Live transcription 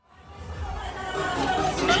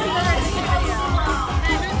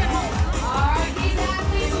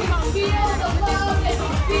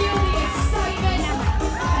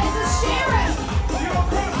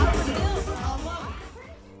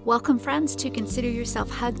Welcome, friends, to Consider Yourself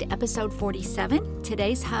Hugged, episode 47.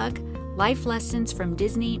 Today's hug, Life Lessons from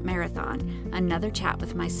Disney Marathon, another chat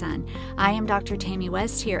with my son. I am Dr. Tammy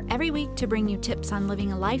West, here every week to bring you tips on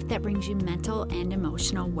living a life that brings you mental and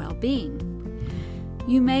emotional well-being.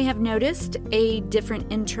 You may have noticed a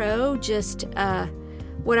different intro. Just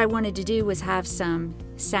what I wanted to do was have some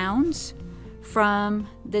sounds from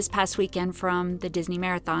this past weekend from the Disney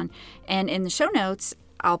Marathon. And in the show notes,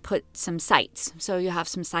 I'll put some sights, so you'll have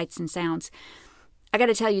some sights and sounds. I got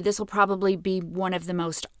to tell you, this will probably be one of the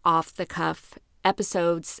most off-the-cuff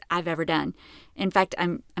episodes I've ever done. In fact,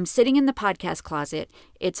 I'm sitting in the podcast closet.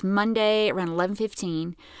 It's Monday around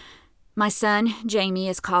 11:15. My son, Jamie,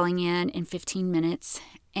 is calling in 15 minutes,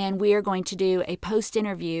 and we are going to do a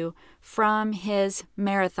post-interview from his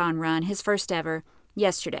marathon run, his first ever,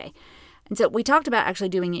 yesterday. And so we talked about actually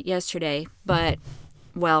doing it yesterday, but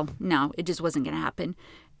well, no, it just wasn't going to happen.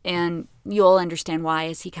 And you'll understand why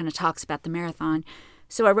as he kind of talks about the marathon.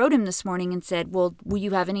 So I wrote him this morning and said, well, will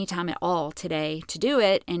you have any time at all today to do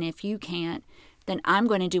it? And if you can't, then I'm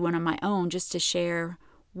going to do one on my own just to share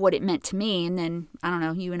what it meant to me. And then, I don't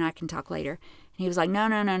know, you and I can talk later. And he was like,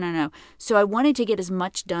 no. So I wanted to get as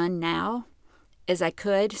much done now as I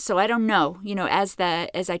could. So I don't know, as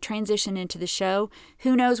I transition into the show,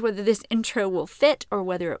 who knows whether this intro will fit or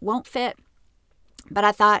whether it won't fit. But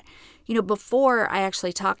I thought, before I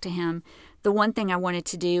actually talked to him, the one thing I wanted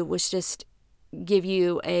to do was just give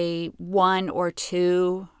you a one or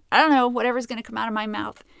two, I don't know, whatever's going to come out of my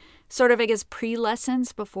mouth, sort of, I guess,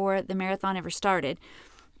 pre-lessons before the marathon ever started.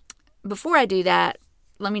 Before I do that,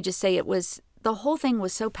 let me just say the whole thing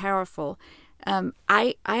was so powerful.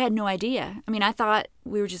 I had no idea. I mean, I thought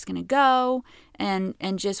we were just going to go and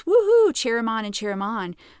just woohoo, cheer him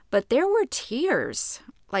on. But there were tears.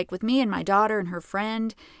 Like with me and my daughter and her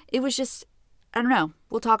friend, it was just, I don't know,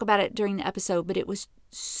 we'll talk about it during the episode, but it was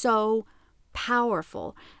so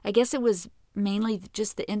powerful. I guess it was mainly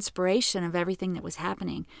just the inspiration of everything that was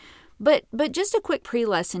happening. But just a quick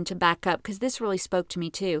pre-lesson to back up, because this really spoke to me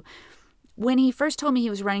too. When he first told me he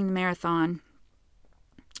was running the marathon,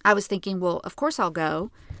 I was thinking, well, of course I'll go.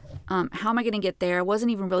 How am I going to get there? I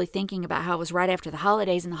wasn't even really thinking about how it was right after the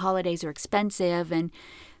holidays, and the holidays are expensive. And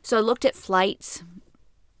so I looked at flights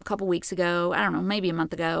a couple weeks ago, I don't know, maybe a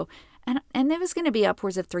month ago, and it was going to be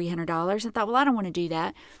upwards of $300. I thought, well, I don't want to do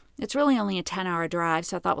that. It's really only a 10-hour drive,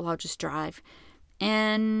 so I thought, well, I'll just drive.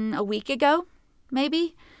 And a week ago,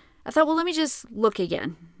 maybe, I thought, well, let me just look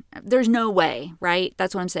again. There's no way, right?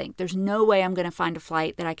 That's what I'm saying. There's no way I'm going to find a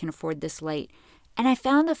flight that I can afford this late. And I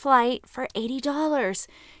found a flight for $80.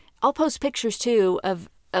 I'll post pictures, too, of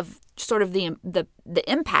sort of the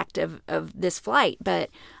impact of this flight, but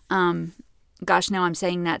gosh, now I'm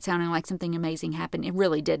saying that sounding like something amazing happened. It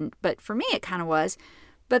really didn't. But for me, it kind of was,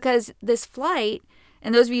 because this flight,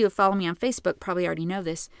 and those of you who follow me on Facebook probably already know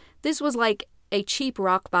this was like a cheap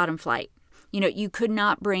rock bottom flight. You could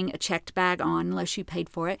not bring a checked bag on unless you paid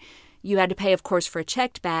for it. You had to pay, of course, for a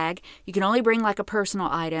checked bag. You can only bring like a personal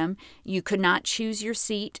item. You could not choose your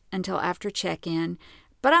seat until after check-in.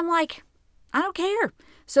 But I'm like, I don't care.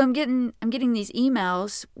 So I'm getting these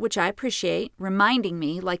emails, which I appreciate, reminding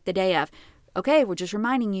me like the day of, okay, we're just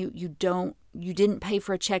reminding you, you didn't pay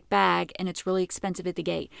for a checked bag and it's really expensive at the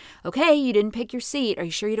gate. Okay, you didn't pick your seat. Are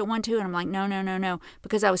you sure you don't want to? And I'm like, no,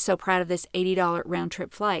 because I was so proud of this $80 round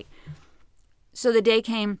trip flight. So the day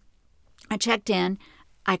came, I checked in,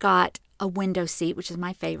 I got a window seat, which is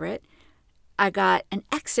my favorite. I got an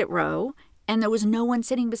exit row, and there was no one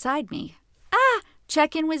sitting beside me.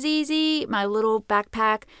 Check-in was easy. My little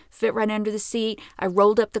backpack fit right under the seat. I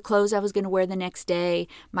rolled up the clothes I was going to wear the next day.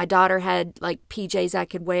 My daughter had like PJs I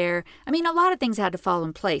could wear. I mean, a lot of things had to fall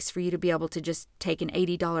in place for you to be able to just take an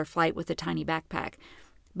 $80 flight with a tiny backpack.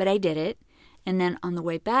 But I did it. And then on the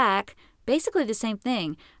way back, basically the same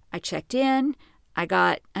thing. I checked in. I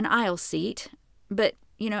got an aisle seat. But,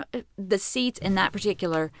 the seats in that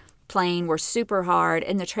particular plane were super hard,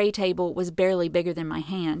 and the tray table was barely bigger than my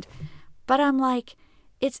hand. But I'm like,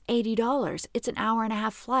 it's $80. It's an hour and a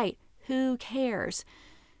half flight. Who cares?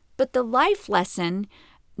 But the life lesson,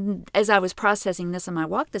 as I was processing this on my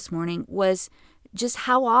walk this morning, was just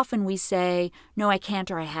how often we say, no, I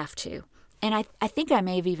can't, or I have to. And I think I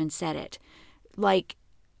may have even said it. Like,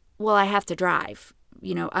 well, I have to drive.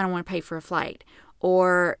 I don't want to pay for a flight.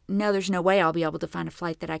 Or, no, there's no way I'll be able to find a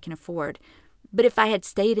flight that I can afford. But if I had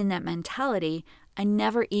stayed in that mentality, I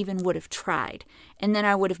never even would have tried. And then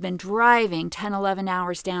I would have been driving 10, 11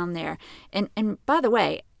 hours down there. And by the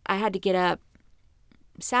way, I had to get up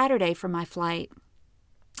Saturday for my flight.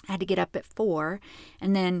 I had to get up at 4,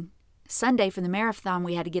 and then Sunday for the marathon,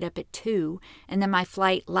 we had to get up at 2, and then my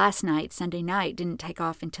flight last night, Sunday night, didn't take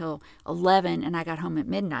off until 11, and I got home at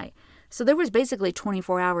midnight. So there was basically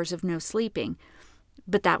 24 hours of no sleeping,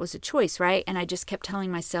 but that was a choice, right? And I just kept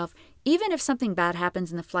telling myself, even if something bad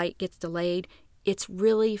happens and the flight gets delayed, it's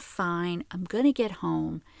really fine. I'm going to get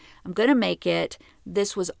home. I'm going to make it.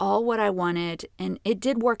 This was all what I wanted, and it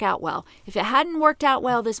did work out well. If it hadn't worked out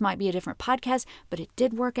well, this might be a different podcast, but it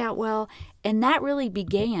did work out well, and that really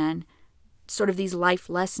began sort of these life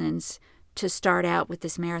lessons to start out with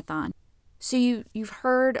this marathon. So you've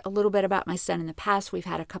heard a little bit about my son in the past. We've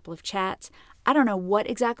had a couple of chats. I don't know what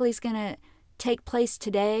exactly is going to take place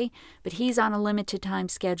today, but he's on a limited time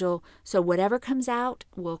schedule, so whatever comes out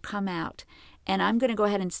will come out. And I'm going to go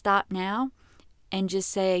ahead and stop now and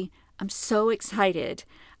just say I'm so excited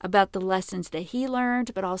about the lessons that he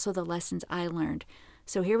learned, but also the lessons I learned.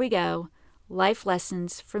 So here we go. Life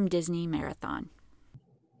lessons from Disney Marathon.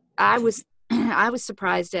 I was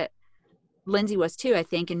surprised at, Lindsay was too, I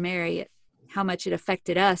think, and Mary, at how much it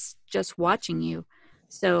affected us just watching you.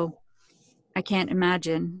 So I can't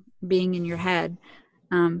imagine being in your head.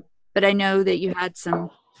 But I know that you had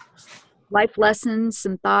some life lessons,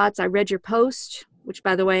 some thoughts. I read your post, which,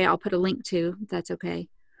 by the way, I'll put a link to, if that's okay,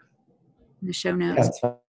 in the show notes. That's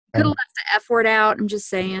fine. Could have left the F word out, I'm just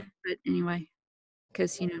saying. But anyway,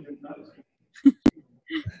 because,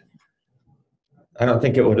 I don't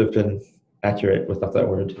think it would have been accurate without that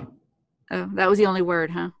word. Oh, that was the only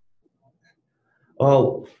word, huh?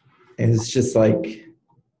 Well, it's just like,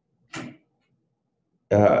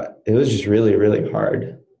 it was just really, really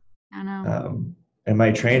hard. I know. And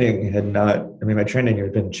my training my training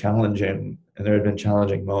had been challenging, and there had been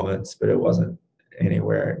challenging moments, but it wasn't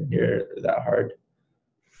anywhere near that hard.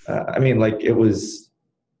 It was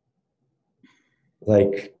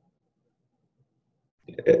like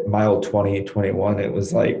at mile 20, 21, it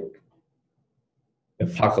was like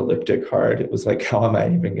apocalyptic hard. It was like, how am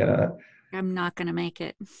I even gonna? I'm not gonna make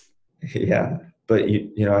it. Yeah, but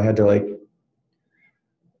I had to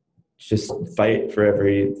just fight for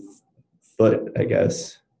every foot, I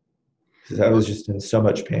guess, because I was just in so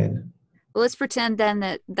much pain. Well, let's pretend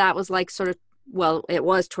then that was like sort of, well, it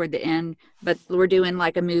was toward the end, but we're doing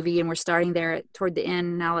like a movie and we're starting there toward the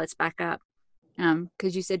end. Now let's back up,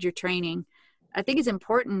 because you said you're training. I think it's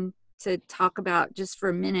important to talk about just for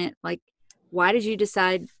a minute, like, why did you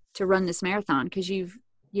decide to run this marathon? Because you've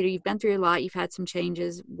been through a lot, you've had some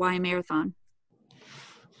changes. Why a marathon?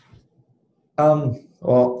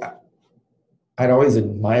 Well, I'd always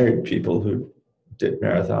admired people who did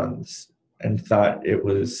marathons and thought it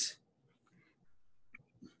was,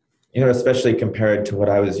 especially compared to what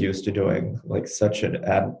I was used to doing, like such an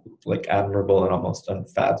admirable and almost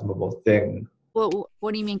unfathomable thing. Well,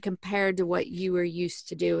 what do you mean compared to what you were used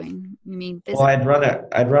to doing? You mean physically? Well,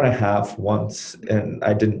 I'd run a half once, and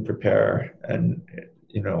I didn't prepare, and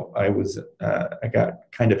I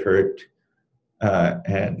got kind of hurt,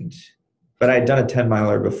 but I'd done a 10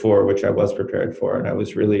 miler before, which I was prepared for, and I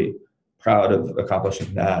was really proud of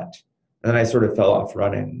accomplishing that. And then I sort of fell off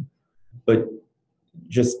running, but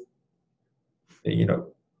just,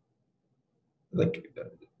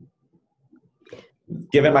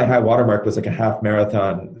 given my high watermark was like a half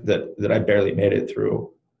marathon that I barely made it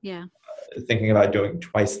through. Yeah. Thinking about doing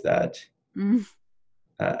twice that, it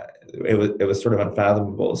was sort of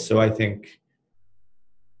unfathomable. So I think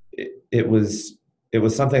it was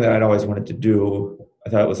something that I'd always wanted to do. I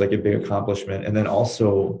thought it was like a big accomplishment. And then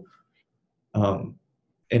also,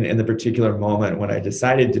 in the particular moment when I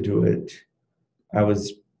decided to do it, I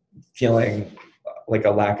was feeling like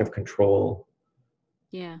a lack of control.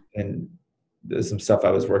 Yeah. And there's some stuff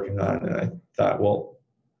I was working on, and I thought, well,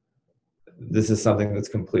 this is something that's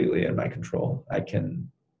completely in my control. I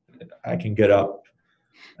can get up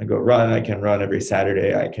and go run. I can run every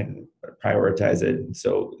Saturday. I can prioritize it. And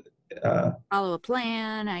so follow a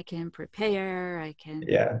plan. I can prepare. I can.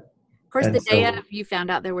 Yeah. Of course, the day of, you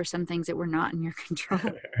found out there were some things that were not in your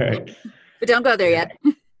control. Right. But don't go there yet.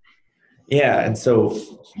 Yeah. And so,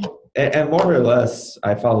 and more or less,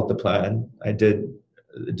 I followed the plan. I did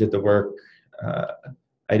the work.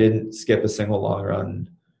 I didn't skip a single long run.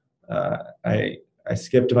 I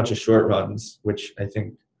skipped a bunch of short runs, which I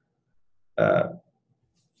think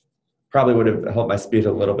probably would have helped my speed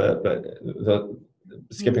a little bit, but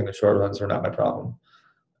skipping the short runs were not my problem.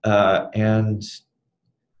 And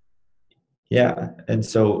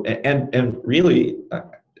so, and really,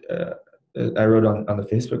 I wrote on the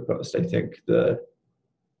Facebook post, I think the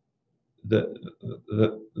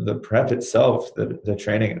the prep itself, the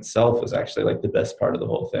training itself was actually like the best part of the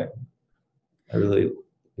whole thing. I really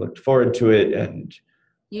looked forward to it, and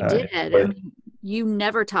You did. I mean, you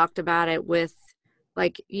never talked about it with,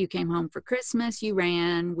 like, you came home for Christmas, you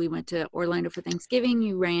ran, we went to Orlando for Thanksgiving,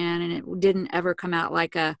 you ran, and it didn't ever come out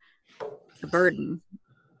like a burden,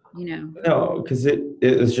 you know? No, because it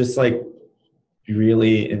was just like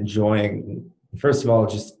really enjoying, first of all,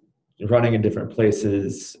 just running in different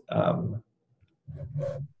places,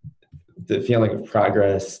 the feeling of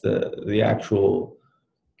progress, the actual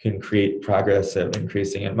can create progress of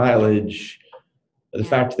increasing in mileage, the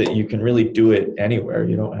fact that you can really do it anywhere.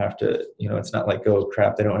 You don't have to, it's not like, oh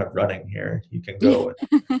crap, they don't have running here. You can go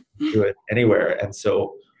and do it anywhere. And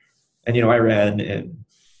so, I ran in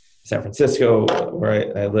San Francisco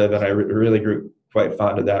where I live, and I really grew quite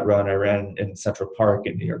fond of that run. I ran in Central Park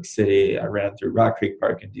in New York City. I ran through Rock Creek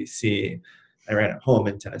Park in DC. I ran at home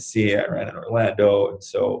in Tennessee. I ran in Orlando. And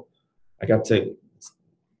so I got to.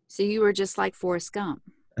 So you were just like Forrest Gump.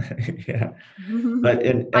 Yeah. But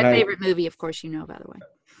my favorite movie, of course, by the way.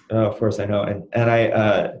 Oh, of course I know. And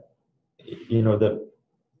I,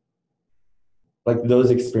 like those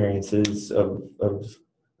experiences of,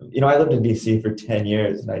 I lived in DC for 10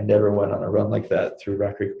 years and I never went on a run like that through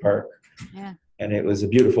Rock Creek Park. Yeah. And it was a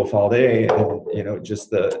beautiful fall day, and,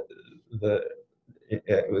 just it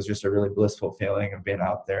was just a really blissful feeling of being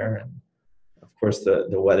out there. And of course the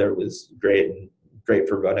weather was great, and great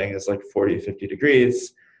for running. It's like 40, 50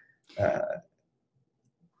 degrees.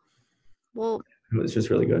 Well, it was just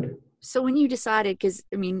really good. So when you decided, because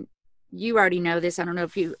I mean, you already know this, I don't know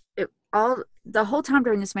if the whole time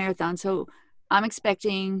during this marathon, so I'm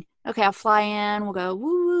expecting, okay, I'll fly in, we'll go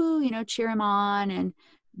woo, cheer him on, and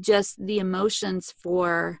just the emotions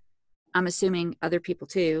for, I'm assuming other people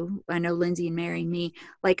too. I know Lindsay and Mary, me,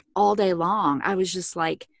 like all day long, I was just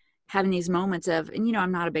like having these moments of, and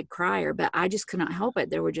I'm not a big crier, but I just could not help it.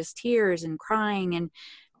 There were just tears and crying. And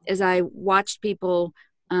as I watched people,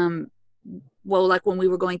 like when we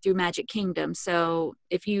were going through Magic Kingdom. So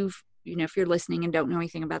if if you're listening and don't know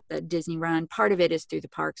anything about the Disney run, part of it is through the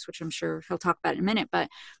parks, which I'm sure he'll talk about in a minute. But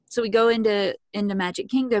so we go into Magic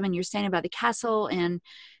Kingdom, and you're standing by the castle, and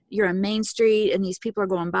you're on Main Street, and these people are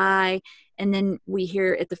going by. And then we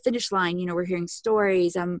hear at the finish line, we're hearing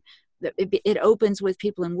stories. It opens with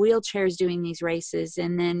people in wheelchairs doing these races.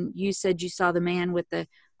 And then you said you saw the man with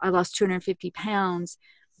I lost 250 pounds.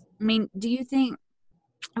 I mean, do you think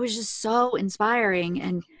it was just so inspiring?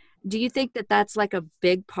 And do you think that that's like a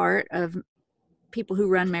big part of people who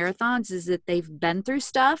run marathons, is that they've been through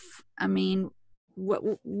stuff? I mean,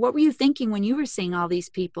 what were you thinking when you were seeing all these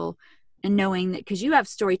people and knowing that, because you have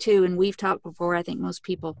story too, and we've talked before, I think most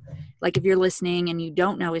people, like if you're listening and you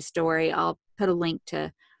don't know his story, I'll put a link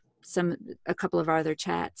to a couple of our other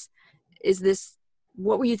chats.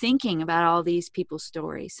 What were you thinking about all these people's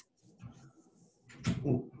stories?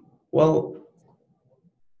 Well,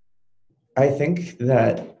 I think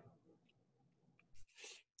that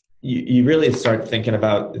you really start thinking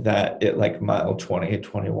about that at like mile 20,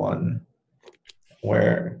 21,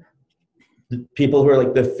 where people who are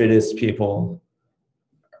like the fittest people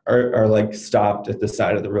are like stopped at the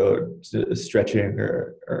side of the road, stretching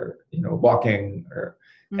or walking, or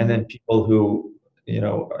and then people who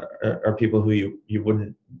are people who you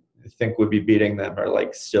wouldn't think would be beating them are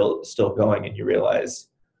like still going, and you realize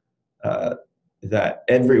that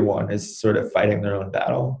everyone is sort of fighting their own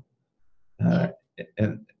battle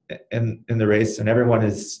in the race, and everyone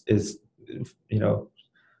is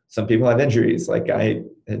some people have injuries. Like I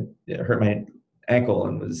had hurt my ankle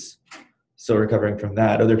and was still recovering from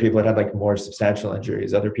that. Other people had like more substantial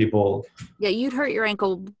injuries. Other people, you'd hurt your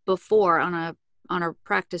ankle before on a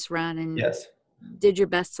practice run, and yes, did your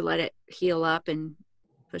best to let it heal up and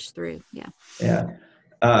push through.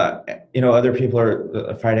 Other people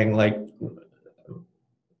are fighting like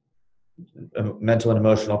mental and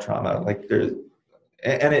emotional trauma. Like there's,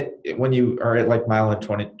 and when you are at like mile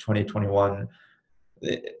 20, 21,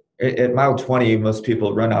 at mile 20, most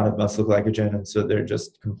people run out of muscle glycogen, and so they're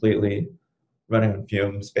just completely running on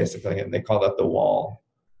fumes, basically, and they call that the wall.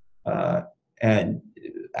 And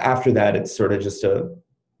after that, it's sort of just a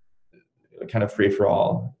kind of free for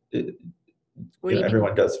all.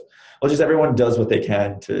 Everyone does what they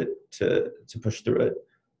can to push through it.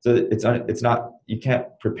 So it's not, you can't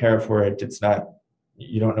prepare for it. It's not,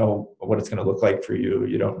 you don't know what it's going to look like for you.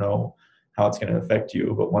 You don't know how it's going to affect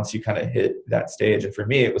you. But once you kind of hit that stage, and for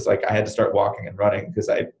me, it was like I had to start walking and running because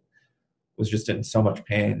I was just in so much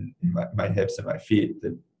pain in my hips and my feet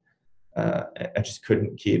that I just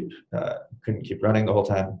couldn't keep running the whole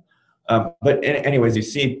time. But anyways, you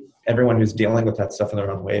see everyone who's dealing with that stuff in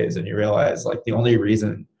their own ways. And you realize like the only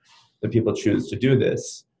reason that people choose to do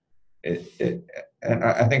this, and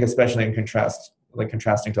I think especially in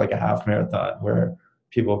contrasting to like a half marathon where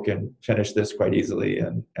people can finish this quite easily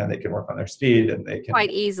and they can work on their speed and they can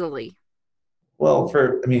Quite easily. Well,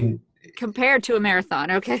 compared to a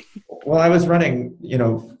marathon. Okay. Well, I was running,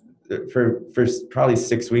 for probably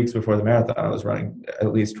 6 weeks before the marathon, I was running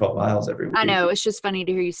at least 12 miles every week. I know. It's just funny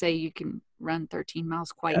to hear you say you can run 13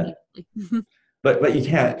 miles quite easily. But you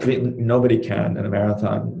can't. I mean, nobody can in a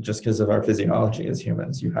marathon just because of our physiology as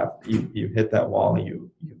humans. You hit that wall, you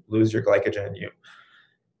lose your glycogen, you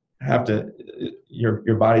have to,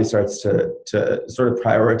 your body starts to sort of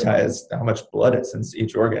prioritize how much blood it sends to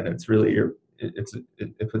each organ. It's really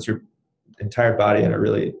it puts your entire body in a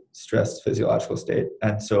really stressed physiological state.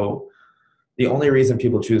 And so the only reason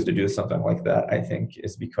people choose to do something like that, I think,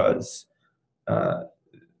 is because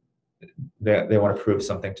they want to prove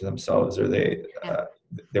something to themselves, or they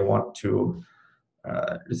want to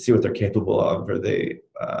see what they're capable of, or they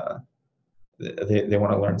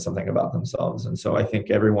want to learn something about themselves. And so I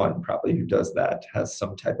think everyone probably who does that has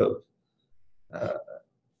some type of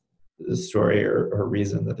story or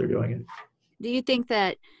reason that they're doing it. Do you think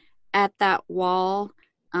that at that wall,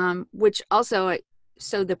 which also,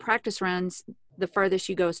 so the practice runs, the furthest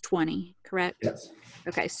you go is 20, correct? Yes.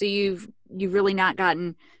 Okay, so you've really not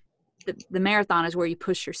gotten, the marathon is where you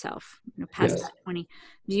push yourself, past Yes. that 20.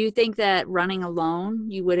 Do you think that running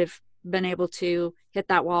alone, you would have been able to hit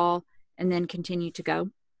that wall and then continue to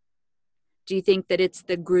go? Do you think that it's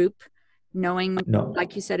the group knowing,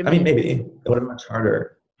 like you said, maybe it would have been much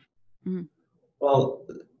harder. Mm-hmm. Well,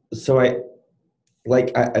 so I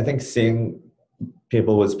think seeing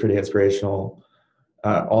people was pretty inspirational.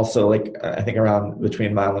 Also, I think around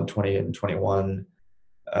between mile 20 and 21.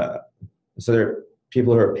 So there are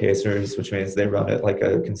people who are pacers, which means they run at like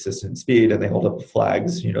a consistent speed and they hold up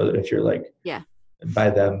flags, that if you're by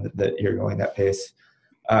them, that you're going that pace.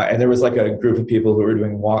 And there was like a group of people who were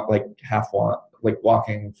doing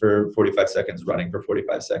walking for 45 seconds, running for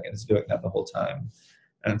 45 seconds, doing that the whole time.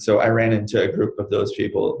 And so I ran into a group of those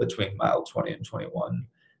people between mile 20 and 21,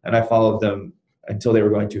 and I followed them until they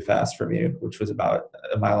were going too fast for me, which was about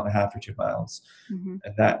a mile and a half or 2 miles. Mm-hmm.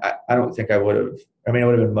 And that, I don't think I would have, it would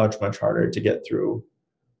have been much, much harder to get through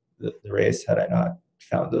the race had I not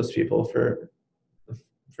found those people for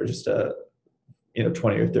just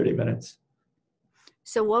 20 or 30 minutes.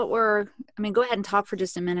 So go ahead and talk for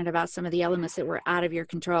just a minute about some of the elements that were out of your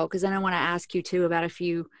control. Cause then I want to ask you too about a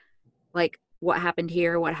few, like what happened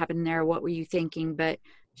here, what happened there, what were you thinking, but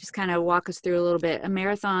just kind of walk us through a little bit. A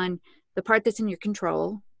marathon, the part that's in your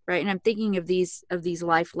control, right? And I'm thinking of these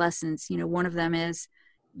life lessons. One of them is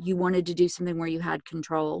you wanted to do something where you had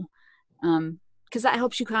control, because that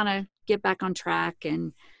helps you kind of get back on track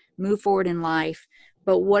and move forward in life.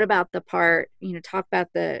 But what about the part, talk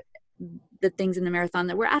about the things in the marathon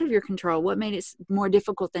that were out of your control? What made it more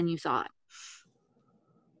difficult than you thought?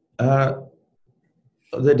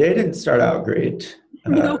 The day didn't start out great.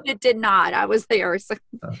 No, it did not. I was there. So,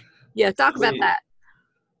 talk about that.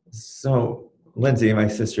 So Lindsay, my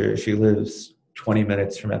sister, she lives 20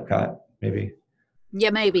 minutes from Epcot, maybe. Yeah,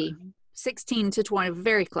 maybe 16 to 20,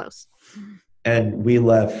 very close. And we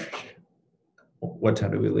left. What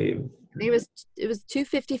time did we leave? It was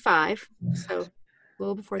 2:55, so a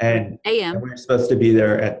little before 3 a.m. And we were supposed to be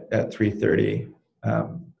there at 3:30,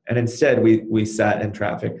 and instead we sat in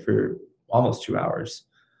traffic for almost 2 hours.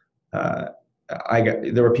 There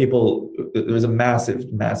was a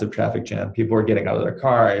massive traffic jam. People were getting out of their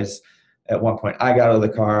cars. At one point, I got out of the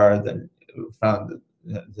car, then found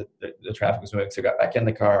the traffic was moving, so I got back in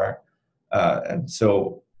the car. And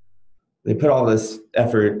so they put all this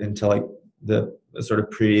effort into like the sort of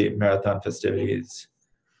pre-marathon festivities.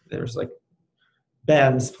 There was like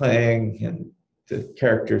bands playing and the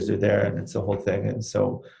characters are there and it's the whole thing. And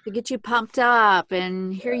so to get you pumped up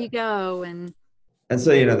and here you go. And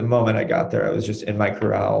so, the moment I got there, I was just in my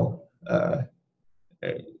corral,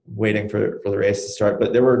 waiting for the race to start.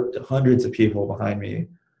 But there were hundreds of people behind me,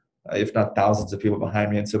 if not thousands of people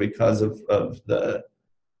behind me. And so because of the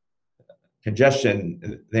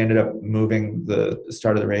congestion, they ended up moving the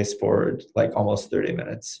start of the race forward like almost 30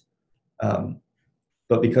 minutes.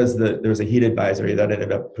 But because there was a heat advisory, that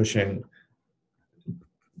ended up pushing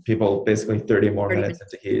people basically 30 more minutes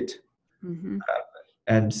into heat. Mm-hmm.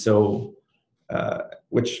 And so,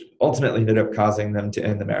 which ultimately ended up causing them to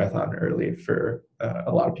end the marathon early for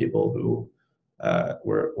a lot of people who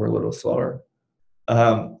were a little slower.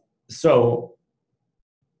 But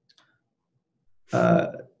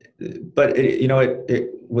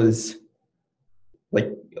it was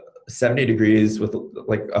like 70 degrees with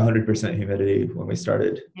like 100% humidity when we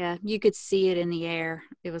started. Yeah, you could see it in the air.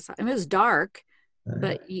 It was dark,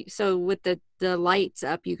 but so with the lights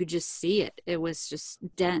up, you could just see it. It was just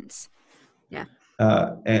dense. Yeah.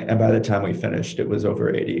 And by the time we finished, it was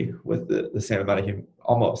over 80 with the same amount of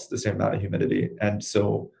almost the same amount of humidity. And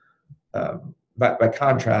so, by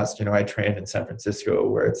contrast, I trained in San Francisco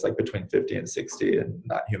where it's like between 50 and 60 and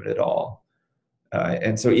not humid at all.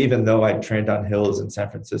 And so even though I trained on hills in San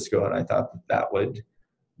Francisco and I thought that would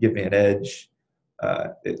give me an edge,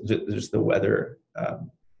 just the weather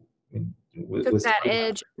Took that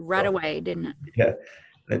edge right away, didn't it? Yeah,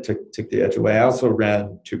 and it took the edge away. I also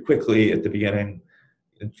ran too quickly at the beginning.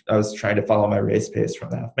 I was trying to follow my race pace from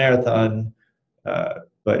the half marathon,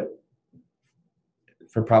 but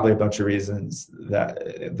for probably a bunch of reasons,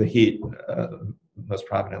 that the heat, most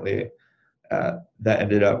prominently, that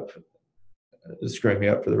ended up screwing me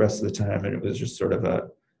up for the rest of the time, and it was just sort of a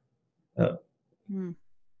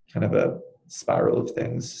kind of a spiral of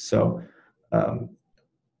things. So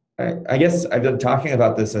I guess I've been talking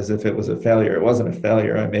about this as if it was a failure. It wasn't a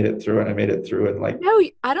failure. I made it through, and like. No,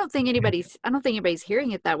 I don't think anybody's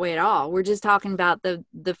hearing it that way at all. We're just talking about the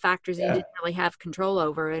factors that you didn't really have control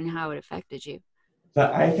over and how it affected you.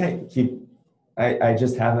 But I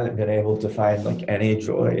just haven't been able to find like any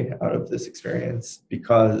joy out of this experience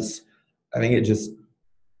because I think it just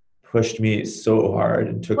pushed me so hard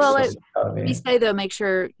and took so much out of me. We say though, make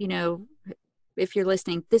sure, if you're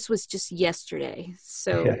listening, this was just yesterday.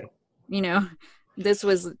 So, this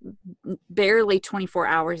was barely 24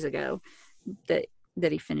 hours ago that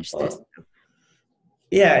he finished this.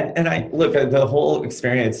 Yeah. And the whole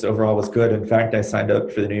experience overall was good. In fact, I signed up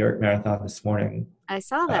for the New York Marathon this morning. I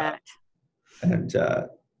saw that. And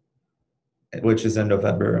which is in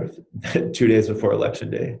November, 2 days before Election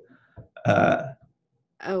Day.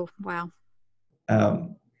 Oh, wow.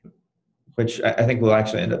 Which I think will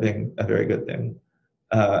actually end up being a very good thing.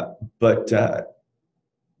 But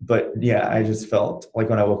yeah, I just felt like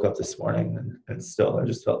when I woke up this morning and still, I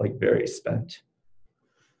just felt like very spent.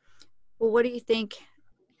 Well, what do you think?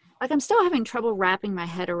 Like, I'm still having trouble wrapping my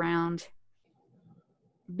head around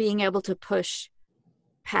being able to push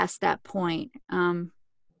past that point.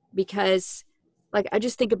 Because like, I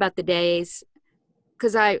just think about the days,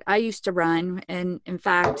 because I used to run, and in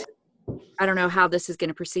fact, I don't know how this is going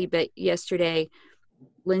to proceed, but yesterday,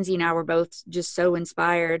 Lindsay and I were both just so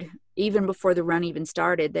inspired, even before the run even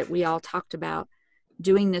started, that we all talked about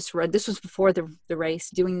doing this run. This was before the race,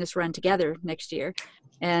 doing this run together next year.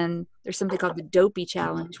 And there's something called the Dopey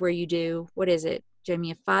Challenge where you do, what is it,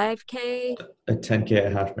 Jamie, a 5K? A 10K, a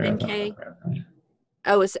half marathon. 10K?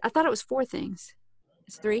 Oh, I thought it was 4 things.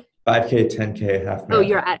 It's 3? 5K, 10K, half marathon. Oh,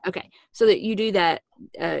 you're at, okay. So that you do that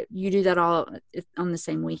all on the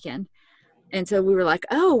same weekend. And so we were like,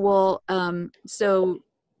 oh, well, so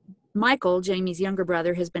Michael, Jamie's younger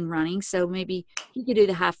brother, has been running. So maybe he could do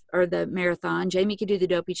the half or the marathon. Jamie could do the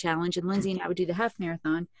Dopey Challenge, and Lindsay and I would do the half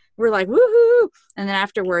marathon. We're like, woohoo. And then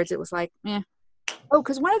afterwards it was like, Oh,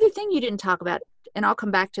 because one other thing you didn't talk about, and I'll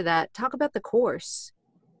come back to that, talk about the course.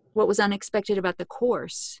 What was unexpected about the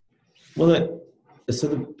course? Well, so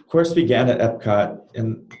the course began at Epcot,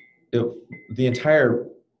 and the entirety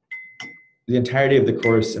of the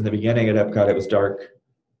course in the beginning at Epcot, it was dark.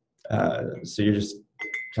 So you're just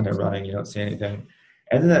kind of running, you don't see anything.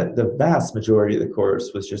 And then the vast majority of the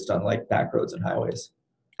course was just on like back roads and highways.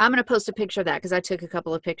 I'm going to post a picture of that because I took a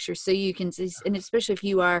couple of pictures so you can see, and especially if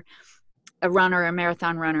you are a runner, a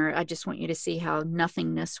marathon runner, I just want you to see how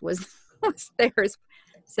nothingness was there.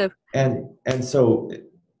 So and so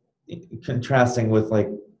contrasting with like,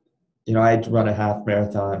 I'd run a half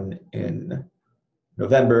marathon in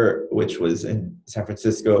November, which was in San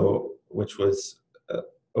Francisco, which was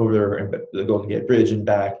over the Golden Gate Bridge and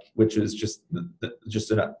back, which was just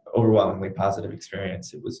an overwhelmingly positive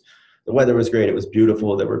experience. The weather was great. It was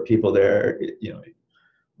beautiful. There were people there.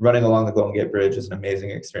 Running along the Golden Gate Bridge is an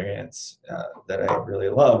amazing experience that I really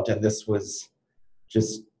loved. And this was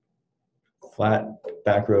just flat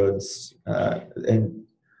back roads and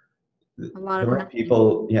a lot of there were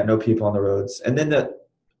people. Yeah, no people on the roads. And then a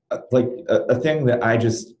thing that I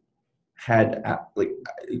just had I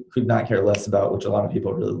could not care less about, which a lot of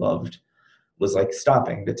people really loved, was like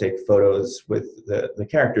stopping to take photos with the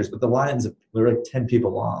characters, but the lines were like 10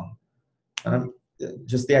 people long. And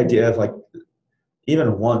just the idea of like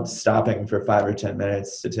even once stopping for 5 or 10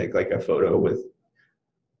 minutes to take like a photo with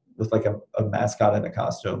like a mascot in a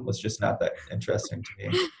costume was just not that interesting to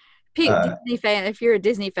me. Pete, Disney fan, if you're a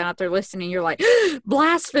Disney fan out there listening, you're like,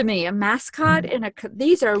 blasphemy, a mascot and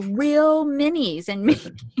these are real minis and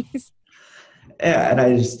Mickeys. Yeah, and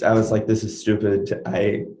I was like, this is stupid.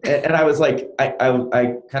 And I was like,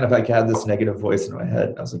 I kind of like had this negative voice in my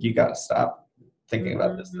head. I was like, you got to stop thinking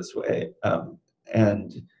about Mhm. this way.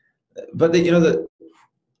 And but you know,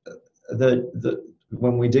 the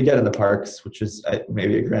when we did get in the parks, which is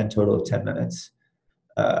maybe a grand total of 10 minutes,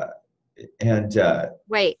 uh, and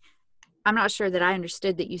Wait, I'm not sure that I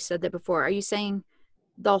understood that you said that before. Are you saying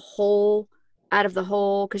the whole out of the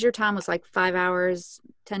whole? Because your time was like 5 hours,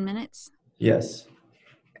 10 minutes. yes,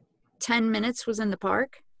 10 minutes was in the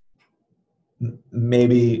park.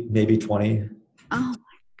 maybe 20. Oh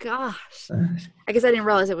my gosh. I guess I didn't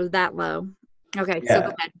realize it was that low. Okay, so go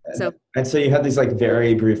Yeah. ahead. So And so you had these like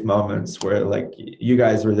very brief moments where like you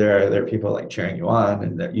guys were there are people like cheering you on,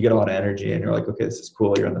 and that you get a lot of energy, and you're like, okay, this is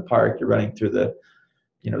cool. You're in the park, you're running through the,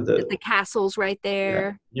 you know, the castle's right yeah,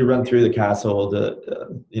 there. you run through the castle,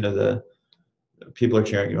 you know, the people are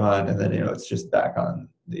cheering you on, and then, you know, it's just back on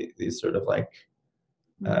these sort of like,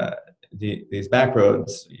 Mhm. uh, these back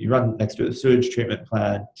roads. You run next to a sewage treatment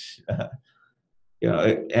plant, uh, you know,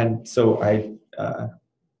 and so I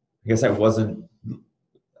guess I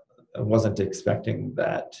wasn't expecting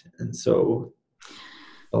that, and so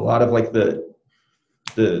a lot of like the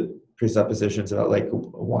presuppositions about like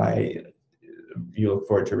why you look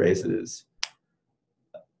forward to races,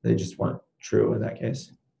 they just weren't true in that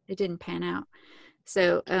case. It didn't pan out.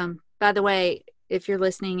 So, by the way, if you're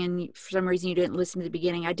listening and for some reason you didn't listen to the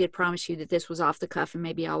beginning, I did promise you that this was off the cuff and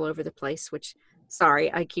maybe all over the place, which,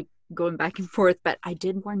 sorry, I keep going back and forth, but I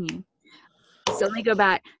did warn you. So let me go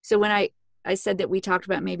back. So when I said that we talked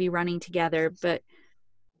about maybe running together, but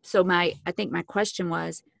so I think my question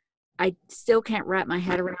was, I still can't wrap my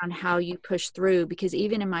head around how you push through, because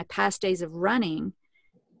even in my past days of running,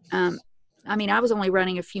 um, I mean, I was only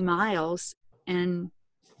running a few miles, and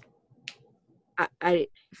I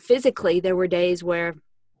physically, there were days where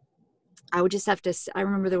I would just have to, I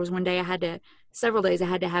remember there was one day several days I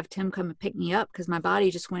had to have Tim come and pick me up because my body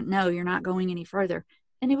just went, no, you're not going any further.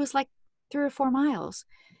 And it was like 3 or 4 miles.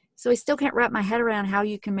 So I still can't wrap my head around how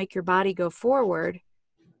you can make your body go forward.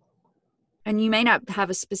 And you may not have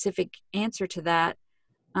a specific answer to that,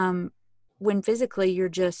 um, when physically you're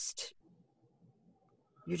just,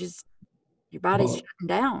 your body's Well, shutting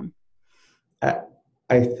down. I,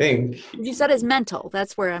 I think, You said it's mental.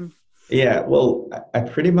 That's where I'm. yeah, well, I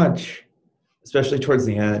pretty much, especially towards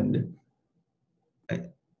the end, I,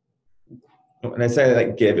 when I say I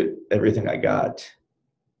like gave it everything I got,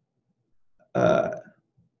 uh,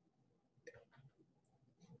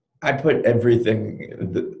 I put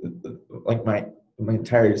everything, like my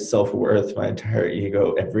entire self worth, my entire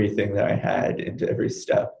ego, everything that I had into every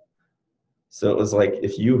step. So it was like,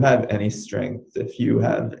 if you have any strength, if you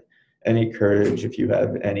have any courage, if you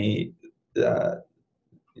have any, uh,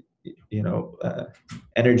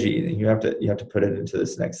 energy, then you have to put it into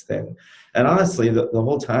this next thing. And honestly, the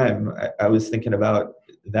whole time I was thinking about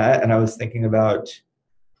that, and I was thinking about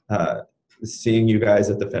uh, seeing you guys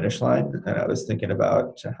at the finish line, and I was thinking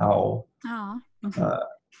about Oh. uh,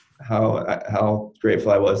 how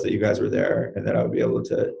grateful I was that you guys were there, and that I would be able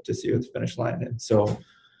to see you at the finish line. And so,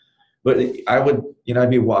 but I would, you know, I'd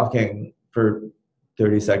be walking for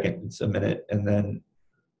 30 seconds, a minute, and then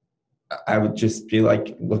I would just be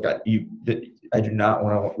like, look, I do not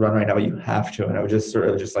want to run right now, but you have to. And I would just sort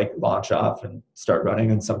of just like launch off and start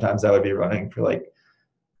running. And sometimes I would be running for like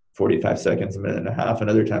 45 seconds, a minute and a half. And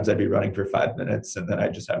other times I'd be running for 5 minutes, and then I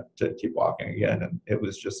just have to keep walking again. And it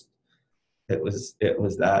was just, it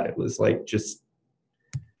was like just,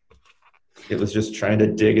 it was just trying to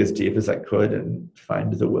dig as deep as I could and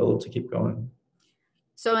find the will to keep going.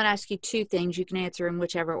 So I'm going to ask you two things. You can answer in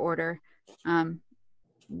whichever order. Um,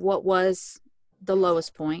 what was the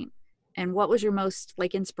lowest point, and what was your most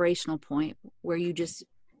like inspirational point where you just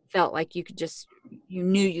felt like you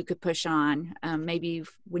knew you could push on, maybe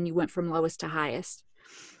when you went from lowest to highest?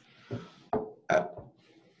 Uh,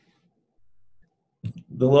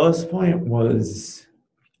 the lowest point was,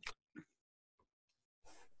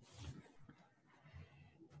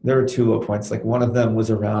 there were two low points. Like one of them was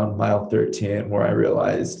around mile 13, where I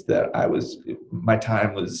realized that my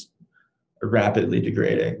time was rapidly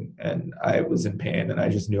degrading, and I was in pain, and I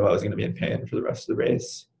just knew I was going to be in pain for the rest of the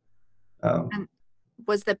race. Um, And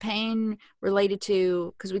was the pain related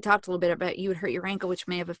to, because we talked a little bit about you had hurt your ankle, which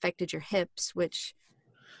may have affected your hips, which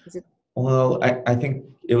is it? well, I think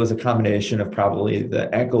it was a combination of probably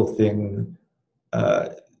the ankle thing, uh,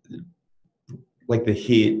 like the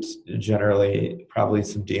heat generally, probably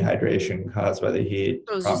some dehydration caused by the heat,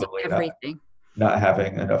 It was just probably everything. not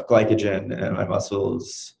having enough glycogen in my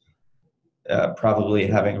muscles, probably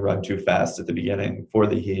having run too fast at the beginning for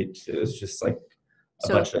the heat. It was just like a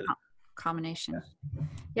So bunch of, combination.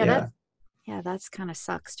 Yeah. That's kind of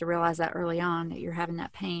sucks to realize that early on that you're having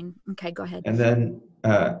that pain. Okay, go ahead. And then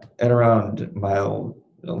at around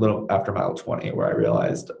a little after mile 20, where I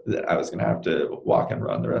realized that I was going to have to walk and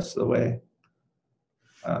run the rest of the way.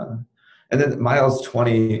 And then miles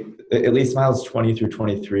 20, at least miles 20 through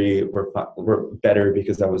 23 were better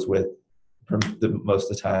because I was with for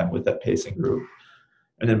most of the time with that pacing group.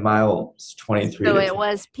 And then miles 23. So it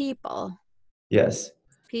was people. Yes.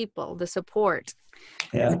 People, the support.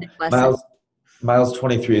 Yeah. Miles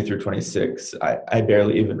 23 through 26, I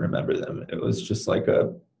barely even remember them. It was just like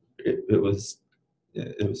it was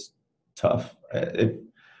tough.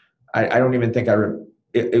 I don't even think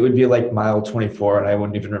it would be like mile 24, and I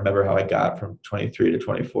wouldn't even remember how I got from 23 to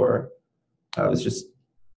 24. I was just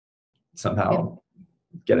somehow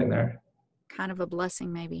getting there. Kind of a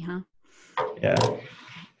blessing, maybe, huh? Yeah.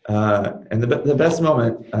 And the best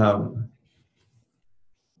moment,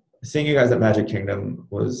 seeing you guys at Magic Kingdom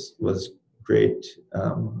was great.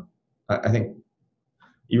 I think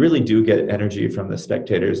you really do get energy from the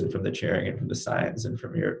spectators and from the cheering and from the signs and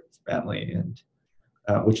from your family, and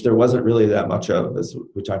which there wasn't really that much of, as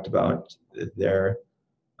we talked about there.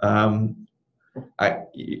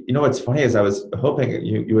 What's funny is I was hoping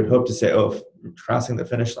you would hope to say, oh, crossing the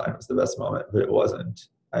finish line was the best moment, but it wasn't.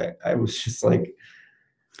 I was just like,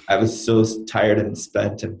 I was so tired and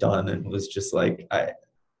spent and done, and was just like, a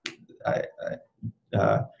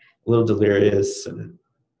little delirious. And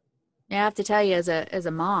I have to tell you, as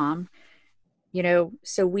a mom,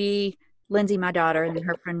 so Lindsay, my daughter, and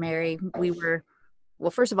her friend Mary,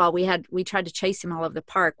 first of all, we tried to chase him all over the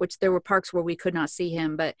park, which there were parks where we could not see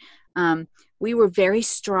him, but we were very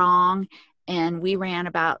strong, and we ran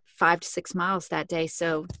about 5 to 6 miles that day.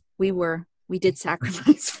 So we did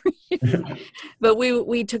sacrifice for you, but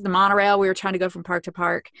we took the monorail. We were trying to go from park to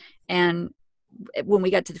park. And when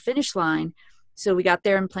we got to the finish line, so we got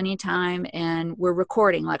there in plenty of time, and we're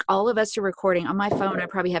recording, like all of us are recording on my phone. I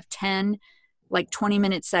probably have 10 like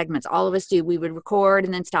 20-minute segments. All of us do. We would record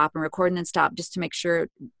and then stop and record and then stop, just to make sure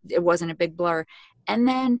it wasn't a big blur. And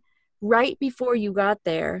then right before you got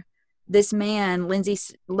there, Lindsay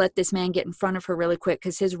let this man get in front of her really quick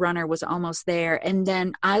because his runner was almost there. And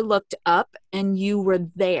then I looked up and you were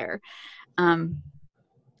there.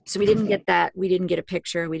 So we didn't get that. We didn't get a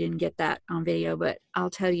picture. We didn't get that on video, but I'll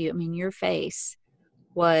tell you, I mean, your face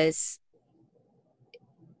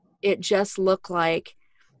it just looked like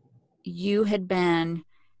you had been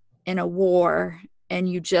in a war and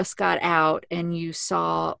you just got out and you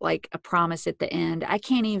saw like a promise at the end. I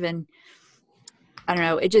don't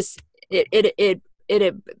know.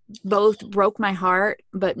 It both broke my heart,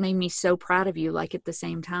 but made me so proud of you, like at the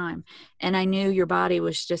same time. And I knew your body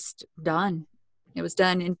was just done. It was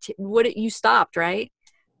done. And you stopped, right?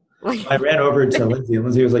 Like, I ran over to Lindsay, and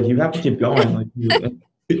Lindsay was like, "You have to keep going." Like,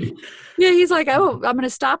 yeah, he's like, "Oh, I'm going to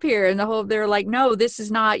stop here." And they're like, "No, this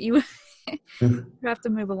is not you." You have to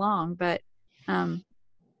move along. But all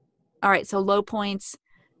right, so low points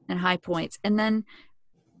and high points. And then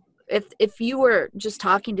if you were just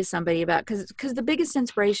talking to somebody about, because the biggest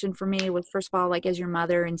inspiration for me was, first of all, like as your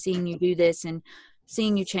mother, and seeing you do this and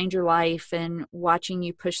seeing you change your life and watching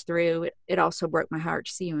you push through, it also broke my heart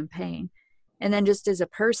to see you in pain. And then just as a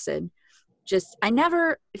person, if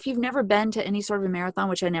you've never been to any sort of a marathon,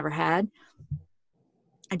 which I never had,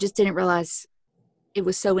 I just didn't realize it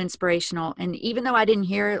was so inspirational. And even though I didn't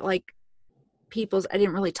hear like I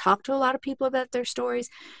didn't really talk to a lot of people about their stories,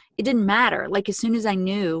 it didn't matter. Like as soon as I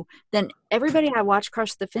knew, then everybody I watched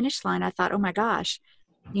cross the finish line, I thought, oh my gosh,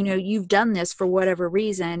 you've done this for whatever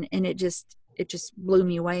reason. And it just blew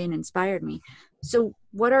me away and inspired me. So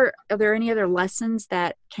are there any other lessons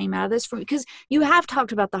that came out of this? Because you have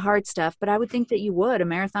talked about the hard stuff, but I would think that you would. A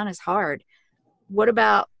marathon is hard. What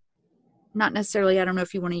about, not necessarily, I don't know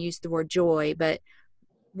if you want to use the word joy, but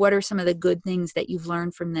what are some of the good things that you've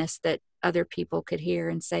learned from this that other people could hear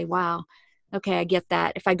and say, wow, okay, I get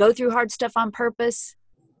that. If I go through hard stuff on purpose,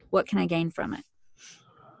 what can I gain from it?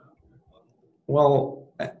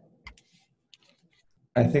 Well,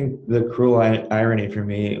 I think the cruel irony for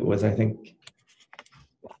me was, I think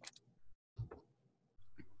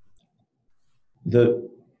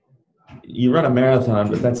you run a marathon,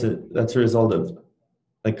 but that's a result of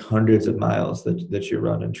like hundreds of miles that you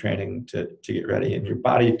run in training to get ready, and your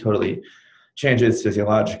body totally changes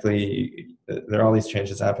physiologically. There are all these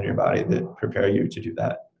changes that happen in your body that prepare you to do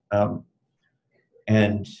that.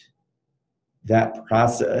 And that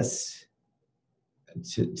process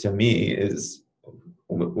to me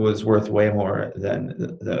was worth way more than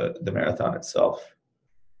the marathon itself.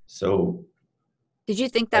 So did you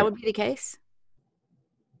think that would be the case?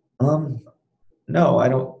 No, I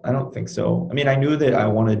don't think so. I mean, I knew that I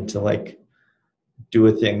wanted to like do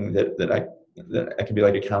a thing that I could be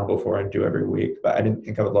like accountable for and do every week, but I didn't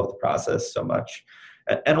think I would love the process so much.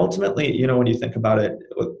 And ultimately, when you think about it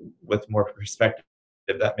with more perspective,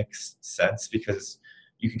 that makes sense because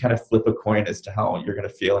you can kind of flip a coin as to how you're going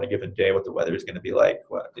to feel on a given day, what the weather is going to be like,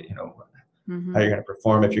 how Mm-hmm. you're going to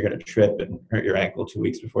perform if you're going to trip and hurt your ankle 2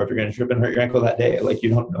 weeks before, if you're going to trip and hurt your ankle that day. Like you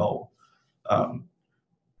don't know. Um,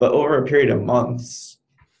 but over a period of months,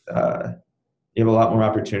 you have a lot more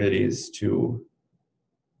opportunities to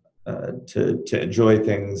enjoy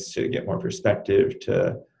things, to get more perspective,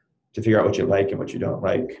 to figure out what you like and what you don't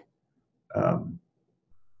like. Um,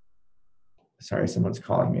 Sorry, someone's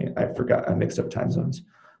calling me. I forgot. I mixed up time zones.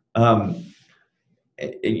 Um,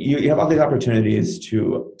 you have all these opportunities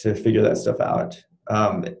to figure that stuff out.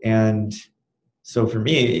 And so for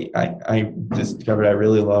me, I discovered I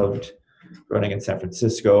really loved running in San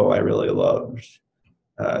Francisco. I really loved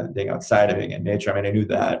being outside and being in nature. I mean, I knew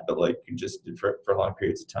that, but like just for long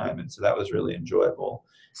periods of time, and so that was really enjoyable.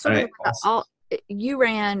 And Sort of I like also, you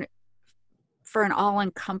ran for an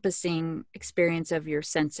all-encompassing experience of your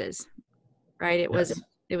senses, right? yes,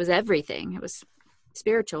 It was everything. It was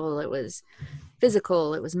spiritual, it was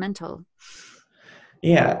physical, it was mental.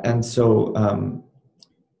 yeah, and so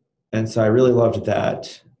I really loved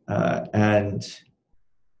that. And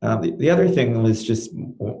the other thing was just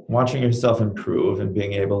watching yourself improve and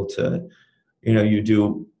being able to, you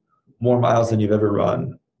do more miles than you've ever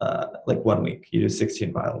run. Like 1 week, you do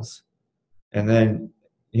 16 miles. And then,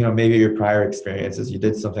 maybe your prior experiences, you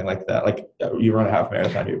did something like that, like you run a half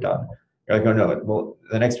marathon, you're done. You're like, oh no, well,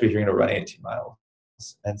 the next week you're going to run 18 miles.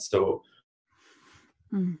 And so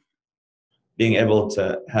Mm. being able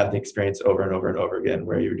to have the experience over and over and over again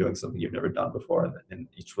where you're doing something you've never done before, and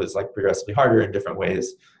each was like progressively harder in different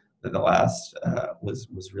ways than the last,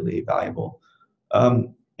 was really valuable.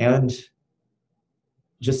 And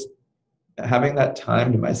just having that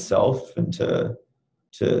time to myself and to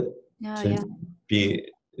Yeah, to yeah.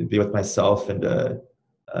 be be with myself and to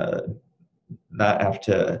uh, not have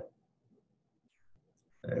to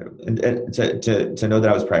and to know that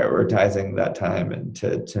I was prioritizing that time, and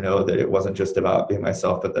to know that it wasn't just about being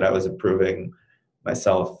myself, but that I was improving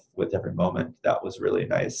myself with every moment. That was really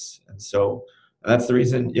nice. And so that's the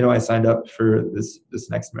reason, I signed up for this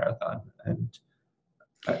next marathon. And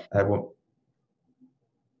I won't,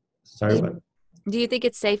 sorry, Do, what? do you think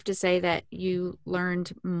it's safe to say that you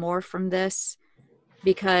learned more from this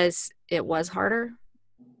because it was harder,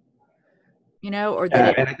 or did Yeah,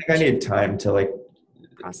 it and I think I need time to like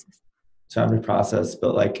process? process,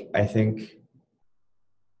 but like I think,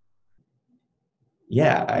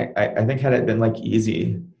 yeah, I think had it been like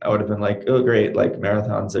easy, I would have been like, oh great, like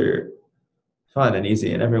marathons are fun and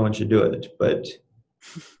easy and everyone should do it. But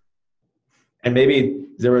and maybe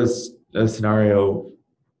there was a scenario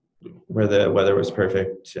where the weather was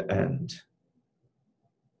perfect and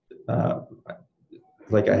uh,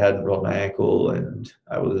 like I hadn't rolled my ankle and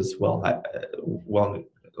I was well,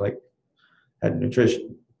 like had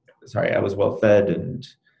nutrition. Sorry, I was well fed and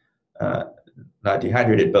uh, not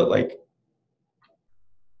dehydrated, but like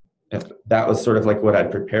that was sort of like what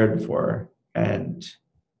I'd prepared for. And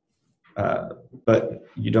uh, but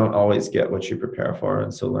you don't always get what you prepare for,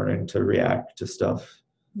 and so learning to react to stuff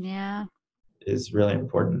Yeah, is really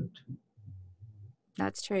important.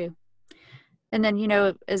 that's true. And then,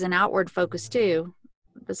 as an outward focus too,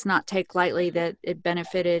 let's not take lightly that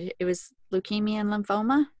it was leukemia and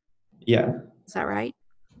lymphoma. Yeah. Is that right?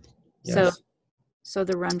 So, Yes. so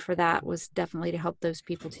the run for that was definitely to help those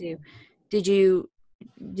people too. Did you,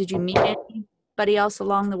 did you meet anybody else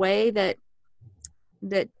along the way that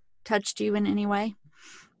touched you in any way?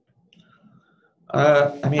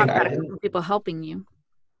 I mean, Talk I about a didn't. couple of people helping you.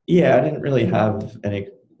 Yeah, I didn't really have any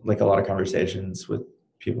like a lot of conversations with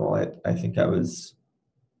people. I think I was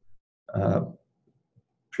uh,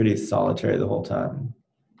 pretty solitary the whole time.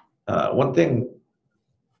 One thing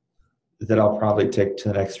that I'll probably take to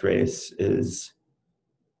the next race is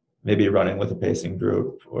maybe running with a pacing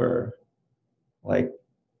group, or like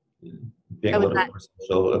being a Oh, is little bit that more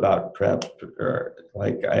social about prep, or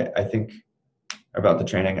like I think about the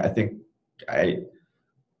training. I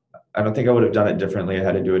I don't think I would have done it differently. I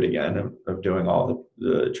had to do it again, of doing all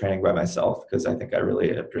the training by myself, because I think I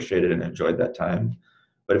really appreciated and enjoyed that time.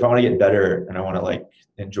 But if I want to get better and I want to like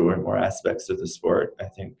enjoy more aspects of the sport, I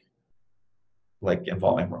think like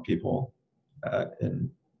involving more people in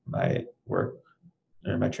my work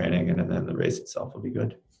or my training and then the race itself will be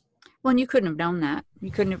good. well, and you couldn't have known that.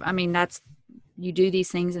 You couldn't have, I mean, you do these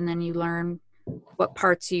things and then you learn what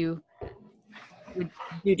parts you would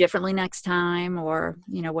do differently next time, or,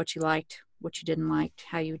 what you liked what you didn't like,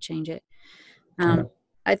 how you would change it. Yeah.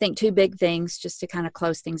 I think two big things just to kind of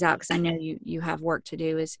close things out, because I know you have work to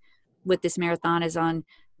do, is with this marathon is on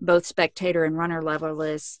both spectator and runner level,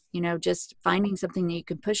 is, just finding something that you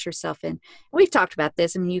can push yourself in. We've talked about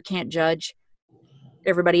this. I mean, you can't judge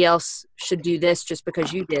everybody else should do this just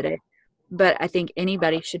because you did it. But I think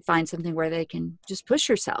anybody should find something where they can just push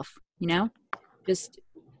yourself, just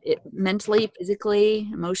mentally, physically,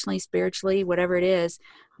 emotionally, spiritually, whatever it is.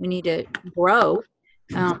 We need to grow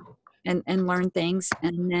and learn things,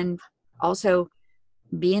 and then also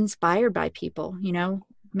be inspired by people.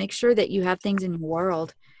 Make sure that you have things in your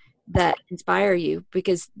world that inspire you,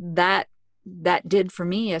 because that did for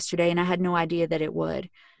me yesterday, and I had no idea that it would.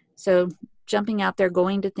 So jumping out there,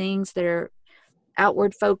 going to things that are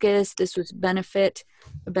outward focused. This was a benefit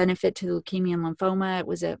to leukemia and lymphoma. It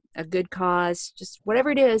was a good cause. Just whatever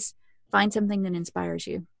it is, find something that inspires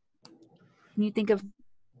you. Can you think of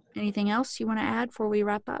anything else you want to add before we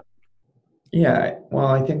wrap up? Yeah, well,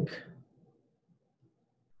 I think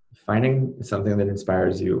finding something that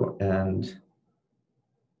inspires you and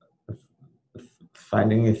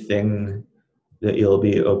finding a thing that you'll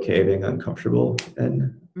be okay being uncomfortable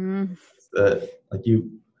in.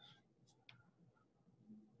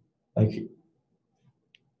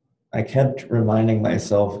 I kept reminding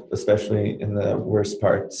myself, especially in the worst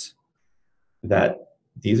parts, that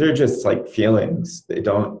these are just like feelings. They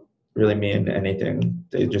don't really mean anything.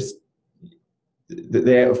 They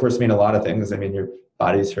of course mean a lot of things. I mean, your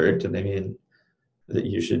body's hurt, and they mean that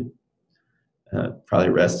you should probably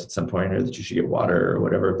rest at some point, or that you should get water or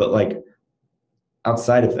whatever. But like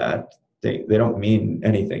outside of that, they don't mean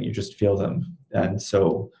anything. You just feel them. And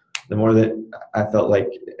so the more that I felt like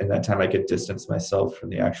in that time I could distance myself from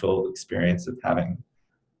the actual experience of having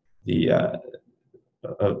the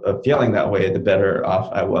of feeling that way, the better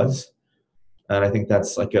off I was. And I think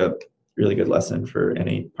that's like a really good lesson for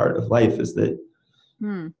any part of life, is that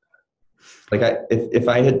like if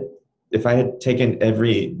I had taken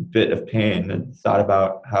every bit of pain and thought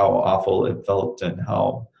about how awful it felt and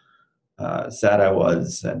how sad I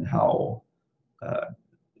was and how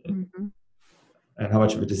and how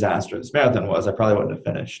much of a disaster this marathon was, I probably wouldn't have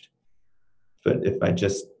finished. But if I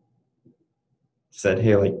just said,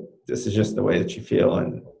 hey, like, this is just the way that you feel,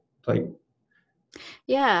 and like,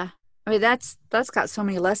 yeah, I mean, that's got so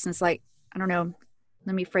many lessons. Like, I don't know,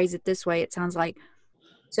 let me phrase it this way. It sounds like,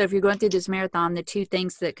 so if you're going through this marathon, the two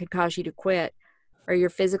things that could cause you to quit are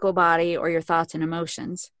your physical body or your thoughts and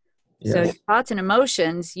emotions. Yes. So your thoughts and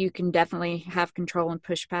emotions, you can definitely have control and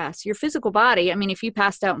push past. Your physical body, I mean, if you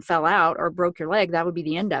passed out and fell out or broke your leg, that would be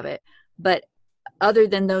the end of it. But other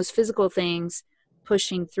than those physical things,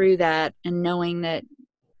 pushing through that and knowing that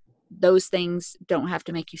those things don't have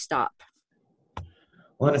to make you stop.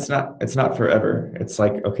 Well, and it's not forever. It's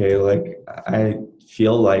like, okay, like I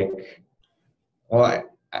feel like, well,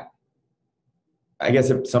 I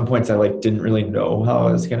guess at some points I like didn't really know how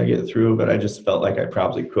I was going to get through, but I just felt like I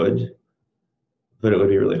probably could, but it would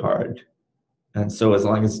be really hard. And so as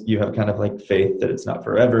long as you have kind of like faith that it's not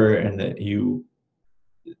forever, and that you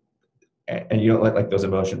don't let like those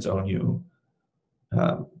emotions own you,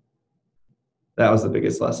 that was the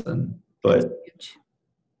biggest lesson. But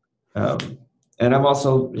and I'm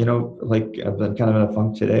also, like I've been kind of in a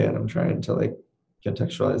funk today, and I'm trying to like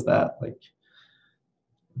contextualize that. Like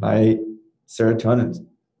my serotonin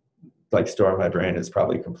like store in my brain is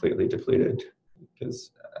probably completely depleted,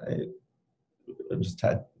 because I just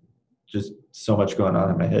had so much going on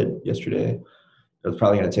in my head yesterday. It was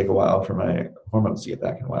probably going to take a while for my hormones to get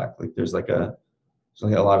back in whack. Like there's like a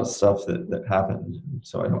lot of stuff that happened.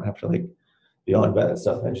 So I don't have to like be on by that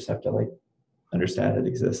stuff. I just have to like understand it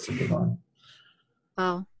exists and move on.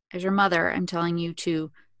 Well, as your mother, I'm telling you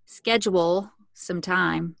to schedule some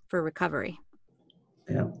time for recovery.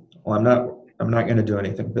 Yeah. Well, I'm not going to do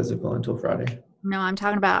anything physical until Friday. No, I'm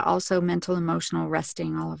talking about also mental, emotional,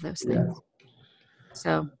 resting, all of those things. Yeah.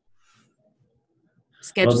 So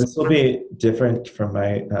schedule. Well, this will be different from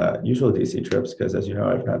my usual DC trips, because as you know,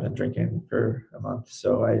 I've not been drinking for a month.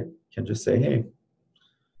 So I can just say, hey,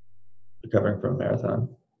 recovering from a marathon.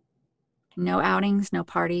 No outings, no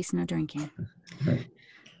parties, no drinking. Right.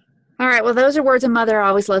 All right. Well, those are words a mother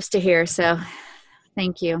always loves to hear. So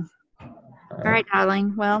thank you. All right,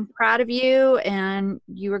 darling. Well, proud of you, and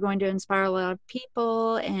you are going to inspire a lot of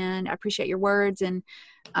people, and I appreciate your words, and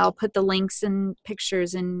I'll put the links and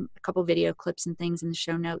pictures and a couple video clips and things in the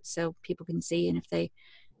show notes so people can see. And if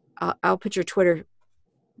I'll put your Twitter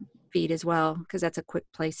feed as well, because that's a quick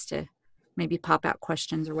place to maybe pop out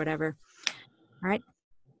questions or whatever. All right.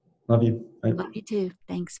 Love you. Bye. Love you too.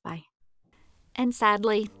 Thanks. Bye. And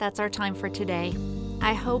sadly, that's our time for today.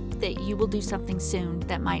 I hope that you will do something soon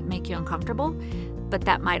that might make you uncomfortable, but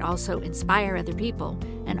that might also inspire other people.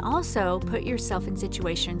 And also put yourself in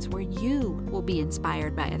situations where you will be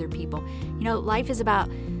inspired by other people. Life is about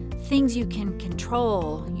things you can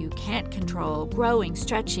control, you can't control, growing,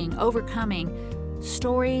 stretching, overcoming.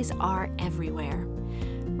 Stories are everywhere.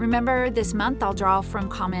 Remember, this month I'll draw from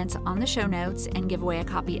comments on the show notes and give away a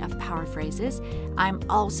copy of Power Phrases. I'm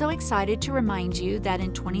also excited to remind you that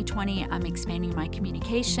in 2020 I'm expanding my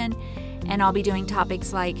communication, and I'll be doing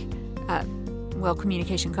topics like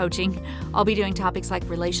communication coaching. I'll be doing topics like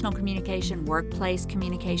relational communication, workplace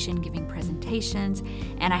communication, giving presentations,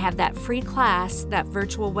 and I have that free class, that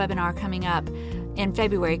virtual webinar coming up in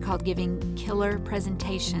February called Giving Killer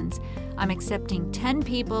Presentations. I'm accepting 10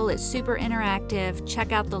 people. It's super interactive.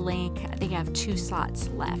 Check out the link. I think I have 2 slots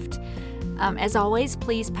left. As always,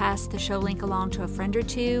 please pass the show link along to a friend or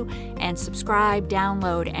two and subscribe,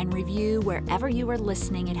 download, and review wherever you are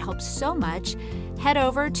listening. It helps so much. Head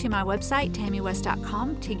over to my website,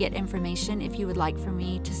 tammywest.com, to get information if you would like for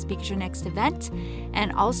me to speak at your next event.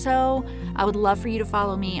 And also, I would love for you to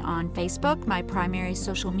follow me on Facebook, my primary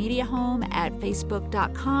social media home, at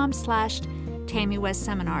facebook.com/Tammy West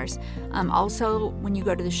Seminars. Also, when you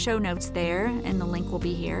go to the show notes there, and the link will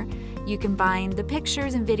be here, you can find the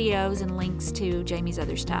pictures and videos and links to Jamie's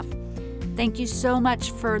other stuff. Thank you so much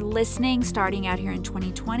for listening, starting out here in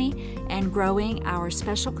 2020 and growing our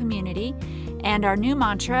special community. And our new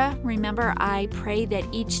mantra, remember, I pray that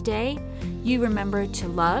each day you remember to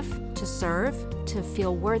love, to serve, to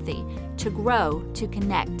feel worthy, to grow, to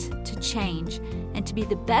connect, to change, and to be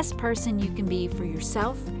the best person you can be for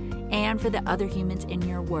yourself and for the other humans in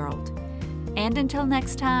your world. And until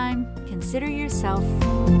next time, consider yourself